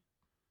energy,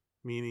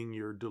 meaning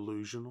you're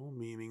delusional,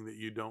 meaning that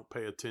you don't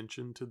pay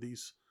attention to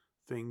these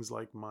things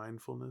like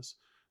mindfulness,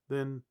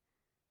 then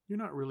you're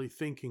not really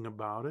thinking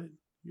about it.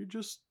 You're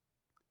just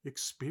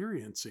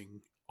experiencing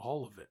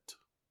all of it,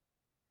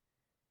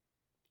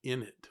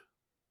 in it,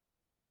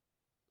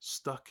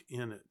 stuck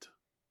in it.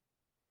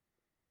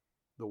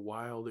 The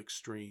wild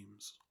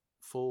extremes,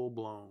 full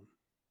blown,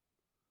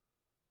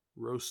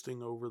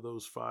 roasting over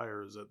those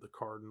fires at the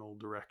cardinal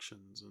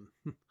directions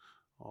and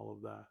all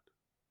of that.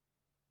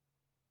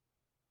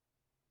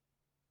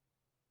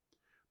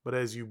 But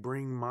as you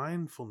bring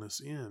mindfulness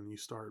in, you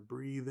start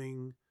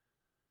breathing,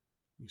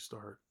 you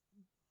start,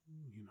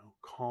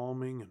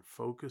 calming and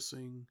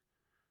focusing,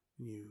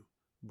 and you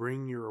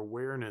bring your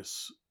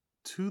awareness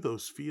to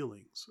those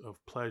feelings of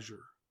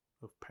pleasure,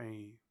 of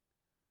pain,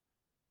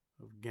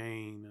 of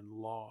gain and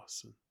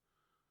loss, and,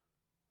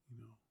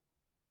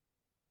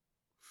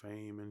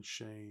 fame and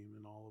shame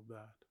and all of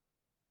that.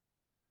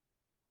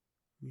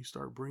 You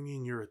start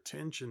bringing your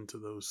attention to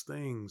those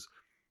things,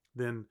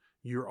 then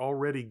you're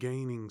already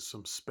gaining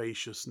some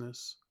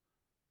spaciousness.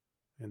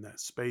 And that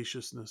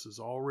spaciousness is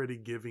already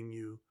giving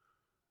you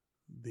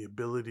the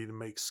ability to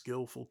make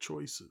skillful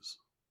choices.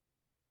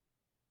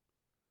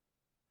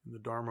 In the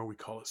Dharma, we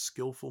call it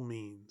skillful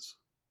means.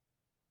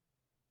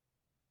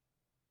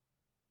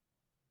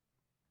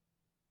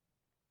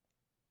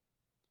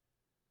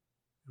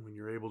 And when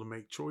you're able to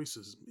make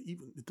choices,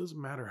 even it doesn't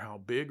matter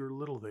how big or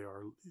little they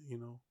are,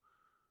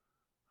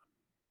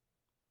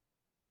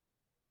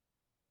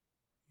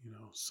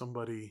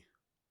 somebody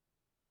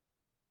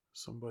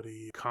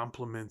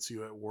compliments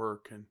you at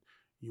work and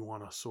you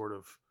want to sort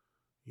of,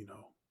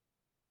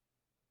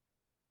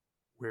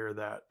 wear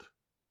that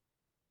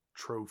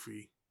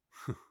trophy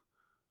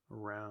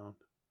around.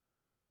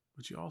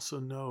 But you also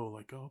know,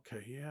 like,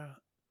 okay, yeah,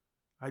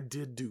 I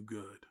did do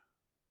good.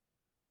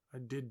 I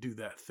did do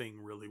that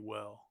thing really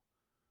well.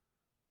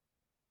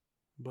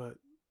 But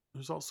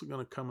there's also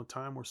going to come a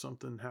time where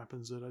something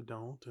happens that I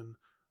don't, and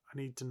I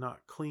need to not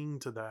cling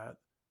to that.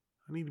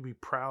 I need to be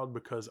proud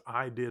because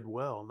I did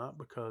well, not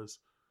because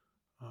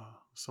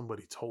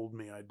somebody told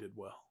me I did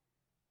well.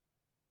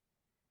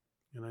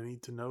 And I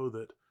need to know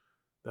that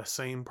that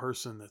same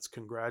person that's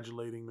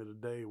congratulating me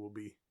today will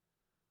be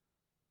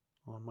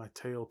on my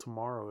tail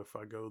tomorrow if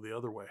I go the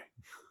other way,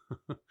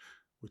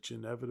 which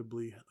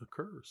inevitably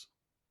occurs.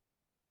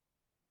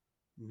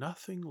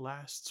 Nothing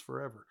lasts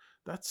forever.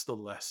 That's the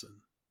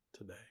lesson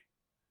today.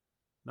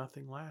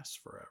 Nothing lasts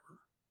forever.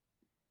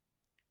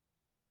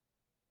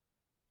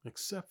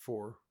 Except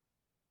for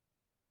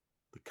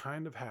the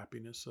kind of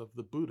happiness of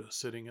the Buddha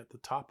sitting at the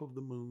top of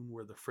the moon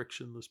where the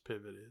frictionless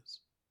pivot is,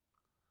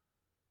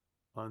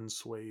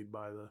 unswayed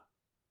by the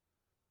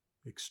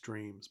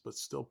extremes, but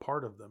still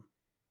part of them.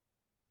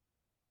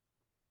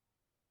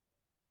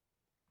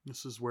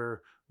 This is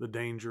where the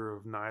danger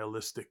of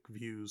nihilistic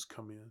views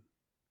come in.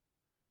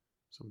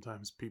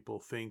 Sometimes people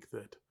think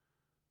that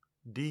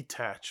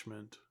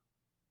detachment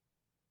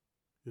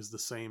is the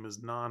same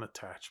as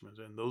non-attachment,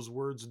 and those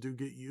words do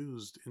get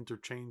used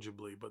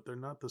interchangeably, but they're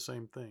not the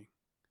same thing.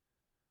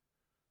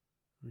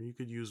 You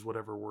could use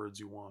whatever words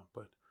you want,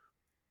 but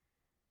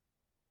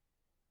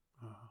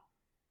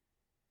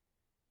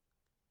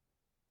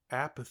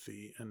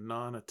apathy and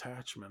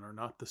non-attachment are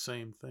not the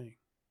same thing.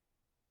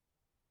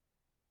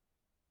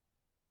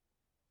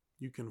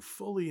 You can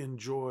fully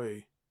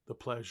enjoy the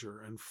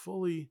pleasure and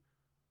fully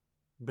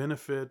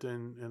benefit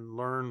and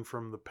learn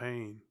from the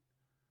pain,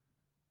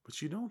 but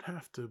you don't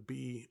have to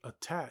be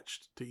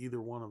attached to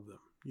either one of them.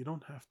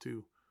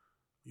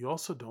 You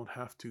also don't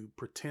have to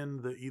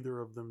pretend that either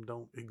of them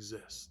don't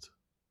exist.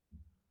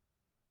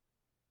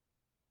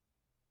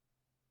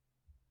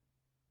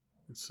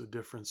 It's the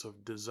difference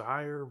of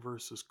desire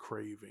versus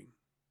craving,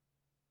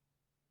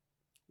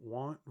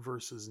 want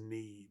versus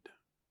need.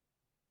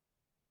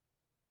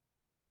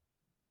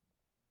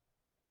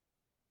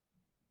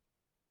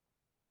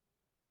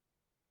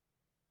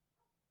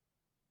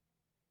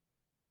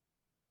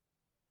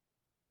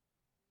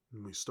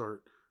 And we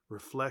start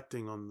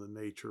reflecting on the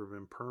nature of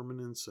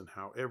impermanence and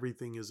how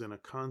everything is in a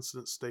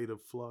constant state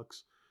of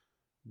flux.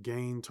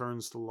 Gain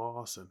turns to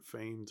loss and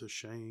fame to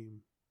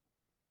shame,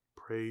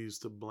 praise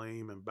to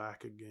blame and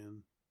back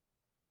again,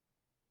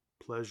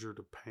 pleasure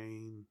to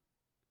pain.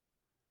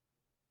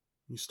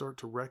 You start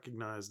to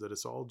recognize that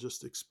it's all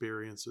just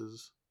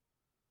experiences,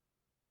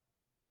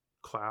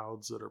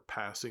 clouds that are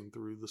passing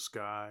through the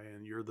sky,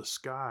 and you're the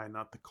sky,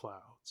 not the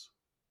clouds.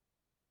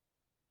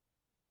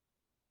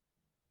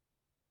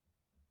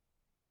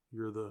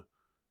 You're the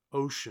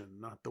ocean,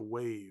 not the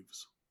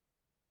waves.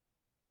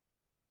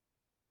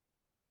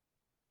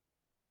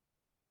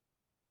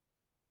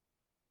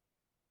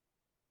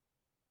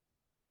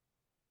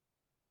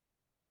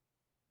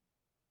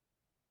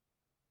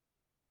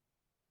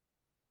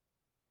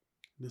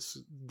 This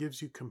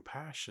gives you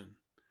compassion.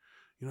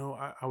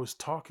 I was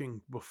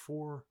talking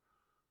before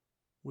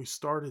we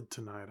started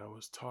tonight. I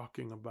was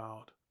talking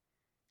about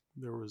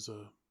there was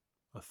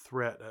a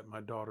threat at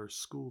my daughter's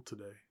school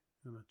today,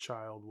 and a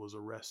child was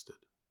arrested.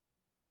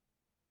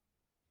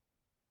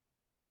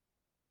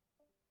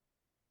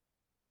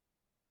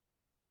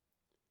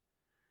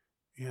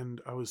 And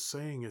I was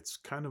saying it's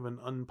kind of an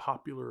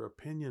unpopular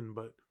opinion,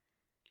 but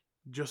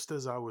just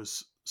as I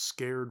was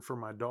scared for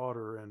my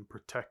daughter and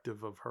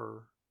protective of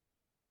her,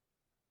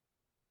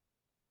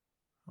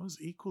 I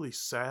was equally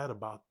sad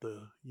about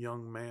the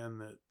young man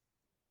that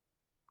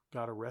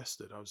got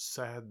arrested. I was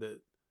sad that,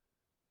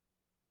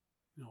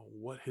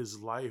 what his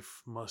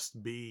life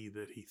must be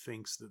that he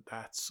thinks that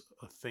that's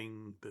a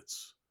thing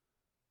that's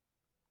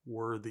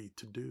worthy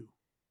to do.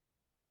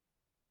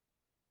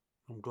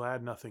 I'm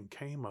glad nothing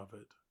came of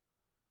it.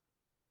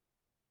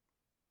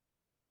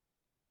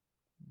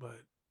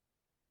 But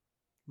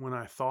when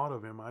I thought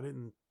of him, I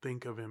didn't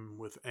think of him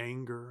with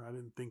anger. I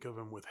didn't think of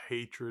him with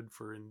hatred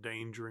for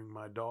endangering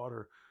my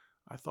daughter.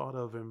 I thought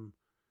of him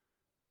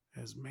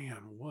as,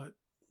 man,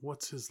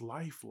 what's his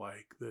life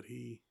like that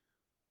he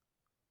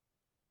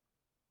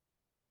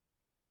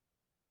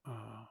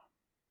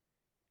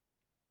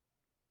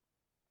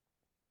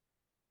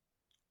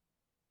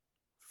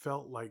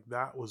felt like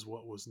that was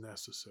what was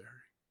necessary.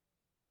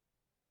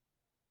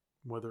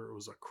 Whether it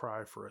was a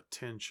cry for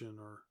attention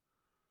or,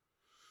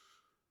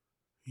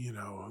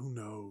 who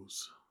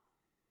knows.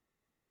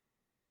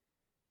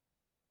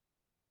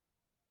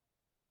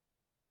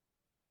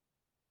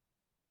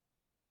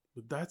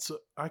 But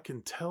I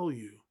can tell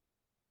you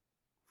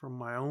from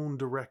my own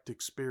direct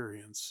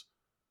experience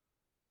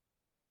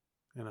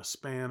in a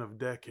span of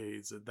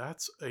decades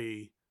that's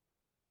a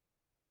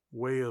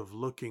way of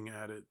looking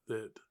at it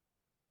that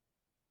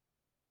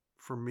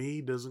for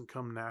me doesn't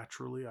come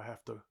naturally. I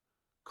have to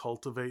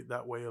cultivate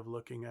that way of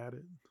looking at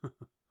it.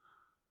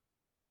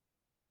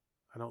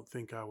 I don't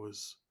think I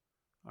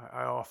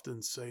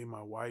often say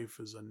my wife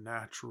is a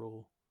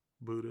natural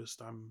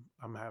Buddhist. I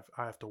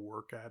have to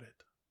work at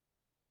it.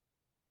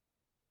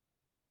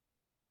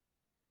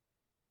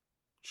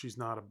 She's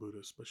not a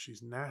Buddhist, but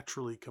she's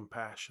naturally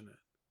compassionate.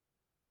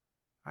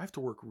 I have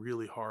to work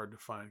really hard to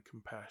find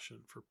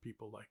compassion for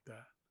people like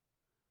that.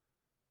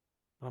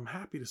 But I'm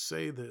happy to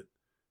say that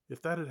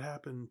if that had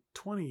happened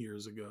 20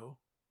 years ago,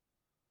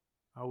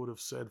 I would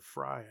have said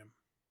fry him.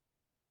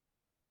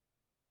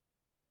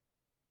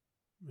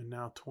 And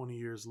now 20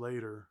 years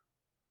later,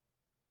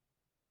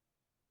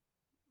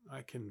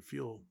 I can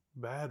feel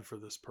bad for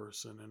this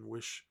person and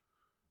wish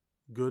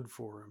good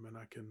for him, and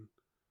I can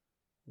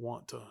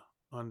want to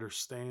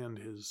understand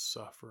his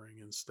suffering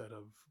instead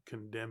of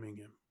condemning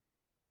him.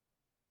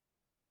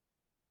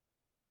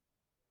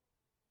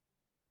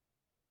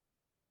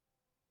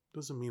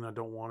 Doesn't mean I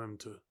don't want him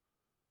to,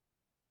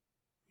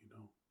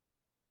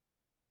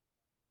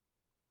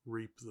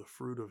 reap the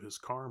fruit of his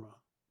karma.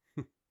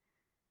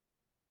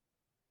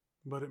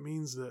 But it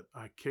means that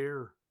I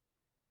care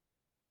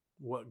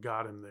what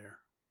got him there.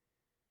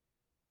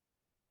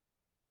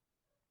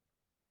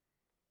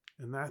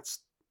 And that's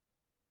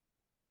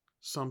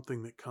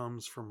something that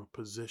comes from a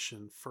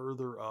position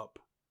further up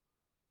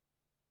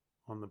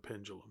on the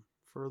pendulum,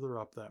 further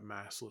up that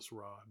massless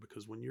rod.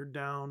 Because when you're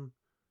down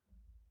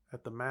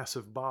at the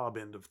massive bob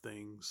end of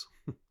things,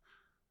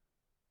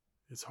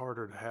 it's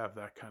harder to have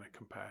that kind of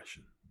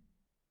compassion.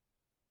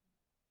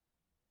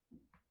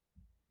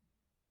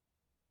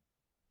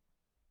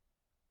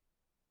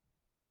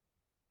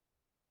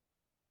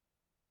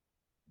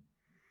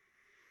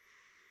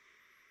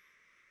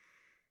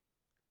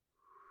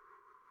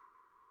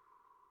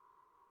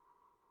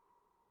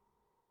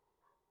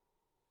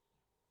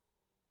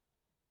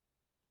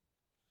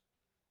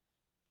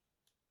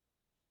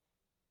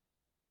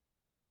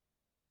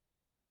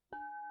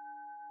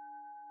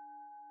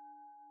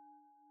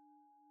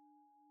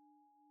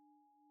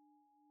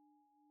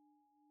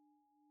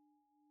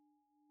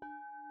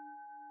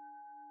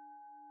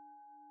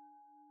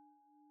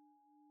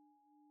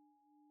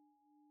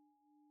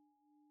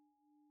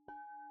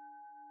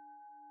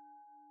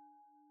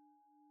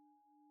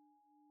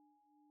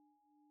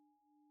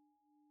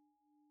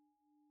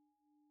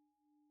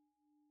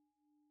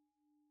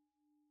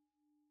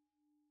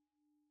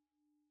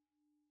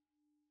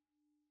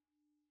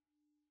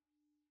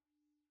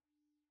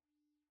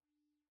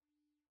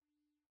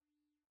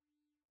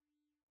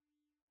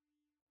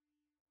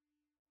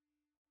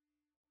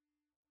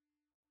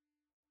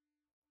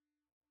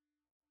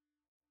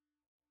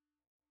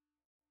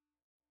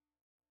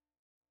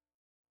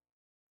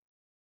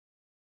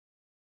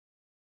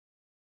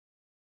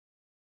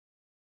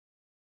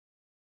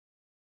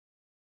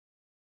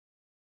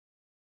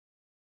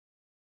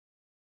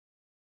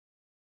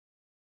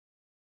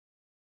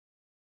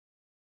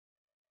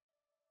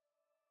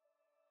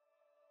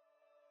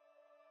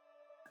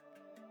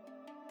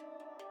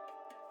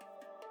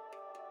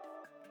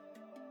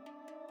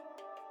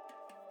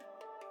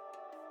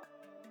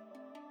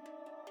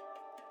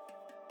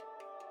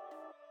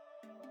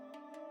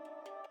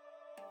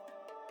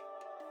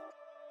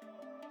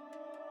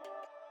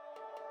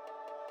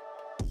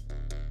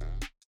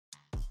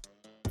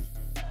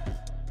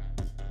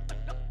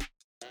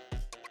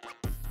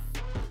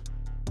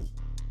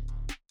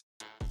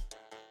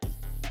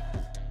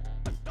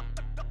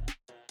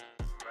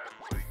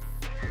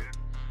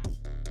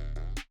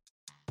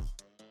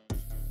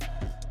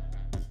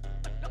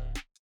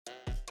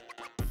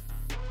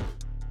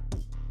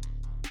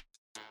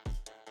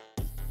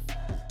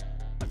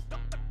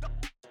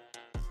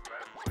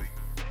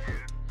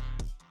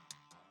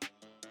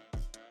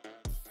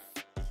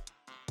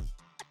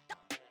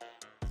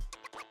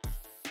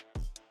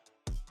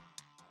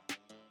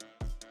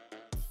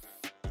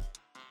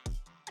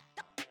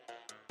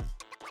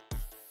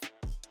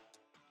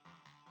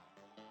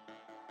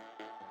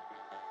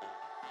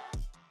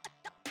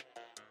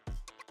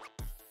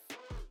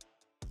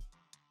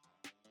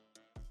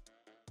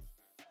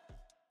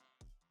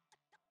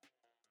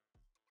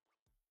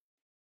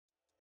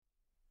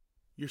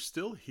 You're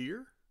still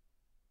here?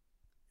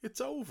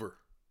 It's over.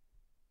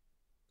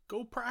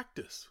 Go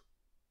practice.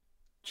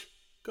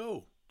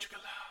 Go. Chicka